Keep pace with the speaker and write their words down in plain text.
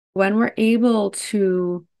When we're able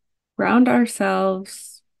to ground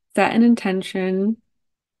ourselves, set an intention,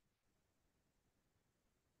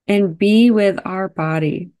 and be with our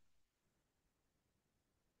body,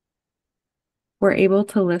 we're able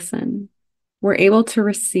to listen. We're able to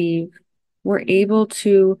receive. We're able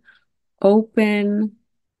to open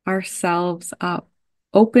ourselves up,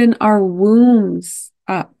 open our wombs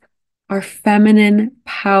up, our feminine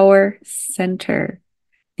power center,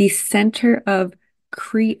 the center of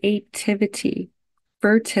creativity,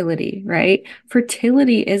 fertility, right?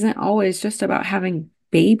 Fertility isn't always just about having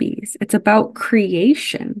babies, it's about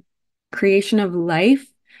creation, creation of life,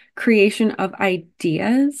 creation of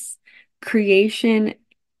ideas, creation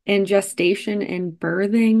and gestation and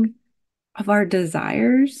birthing of our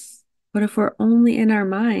desires. But if we're only in our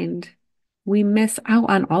mind, we miss out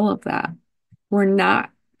on all of that. We're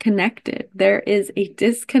not connected. There is a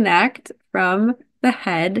disconnect from the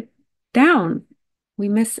head down. We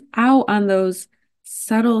miss out on those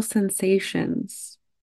subtle sensations